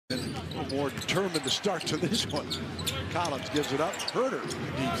A little more determined to start to this one. Collins gives it up. Huerter,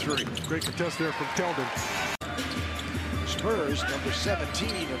 deep three. Great contest there from Keldon. Spurs, number 17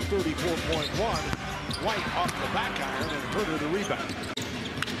 of 34.1. White off the back iron and Huerter the rebound.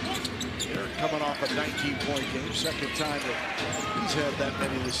 They're coming off a 19-point game. Second time that he's had that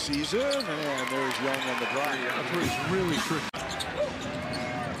many this season. And there's Young on the drive. That's where he's really tricky.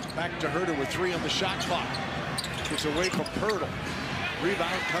 Back to Huerter with 3 on the shot clock. Gets away from Pirtle.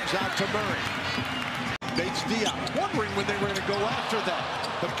 Rebound comes out to Murray. Bates Diop, wondering when they were going to go after that.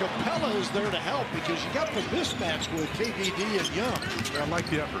 But Capella is there to help because you got the mismatch with KBD and Young. I like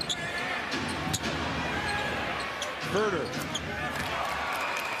the effort. Huerter.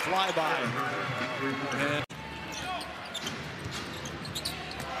 Flyby. And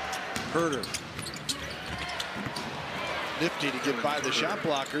Huerter. Nifty to get by the shot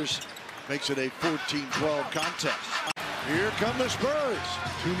blockers. Makes it a 14-12 contest. Here come the Spurs.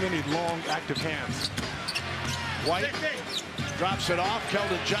 Too many long, active hands. White drops it off.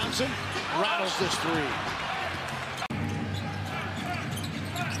 Keldon Johnson rattles this three.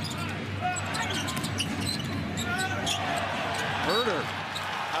 Huerter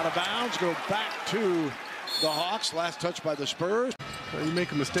out of bounds. Go back to the Hawks. Last touch by the Spurs. You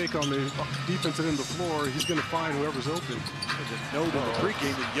make a mistake on the defensive end of the floor, he's going to find whoever's open. Note in the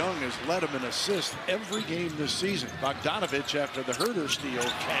pregame that Young has led him in assists every game this season. Bogdanovich, after the Huerter steal,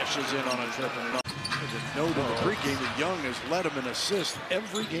 cashes in on a triple. Note in the pregame that Young has led him in assists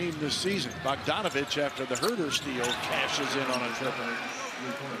every game this season. Bogdanovich, after the Huerter steal, cashes in on a triple.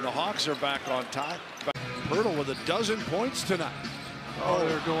 And the Hawks are back on top. Pirtle with 12 points tonight. Oh,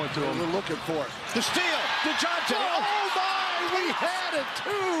 they're going to him. We're looking for it. The steal, DeJounte. Oh my, we had it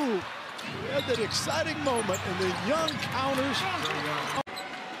too. We had that exciting moment, and the Young counters.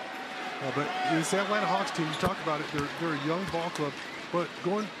 But this Atlanta Hawks team, you talk about it, they're a young ball club, but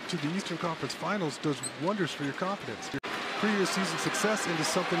going to the Eastern Conference Finals does wonders for your confidence. Your previous season success into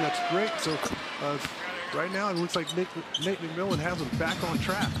something that's great. So right now it looks like Nate McMillan has them back on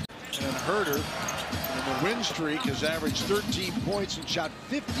track. And Huerter, in the win streak, has averaged 13 points and shot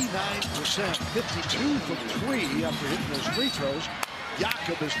 59%, 52 from 3 after hitting those free throws.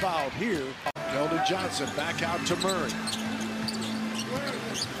 Jakob is fouled here. Keldon Johnson back out to Murray.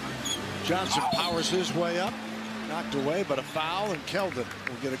 Johnson powers his way up. Knocked away, but a foul, and Keldon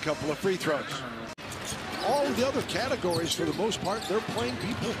will get a couple of free throws. All of the other categories, for the most part, they're playing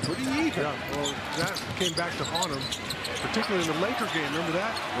people pretty even. Yeah, well, that came back to haunt them, particularly in the Laker game. Remember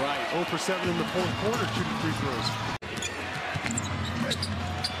that? Right. 0 for 7 in the fourth quarter, shooting free throws.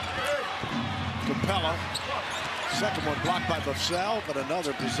 Capella. Second one blocked by Buffsell, but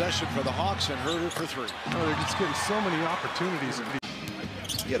another possession for the Hawks, and Huerter for 3. Oh, they're just getting so many opportunities.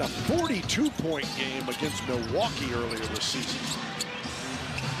 He had a 42-point game against Milwaukee earlier this season.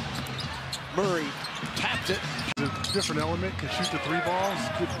 Murray tapped it. A different element, can shoot the 3 balls,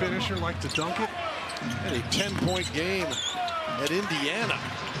 good finisher, likes to dunk it. And a 10-point game at Indiana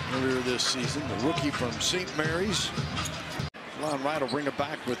earlier this season. The rookie from St. Mary's. Lon Wright will bring it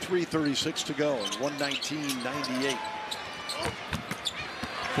back with 3:36 to go and 119-98.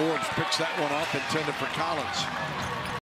 Forbes picks that one up, intended for Collins.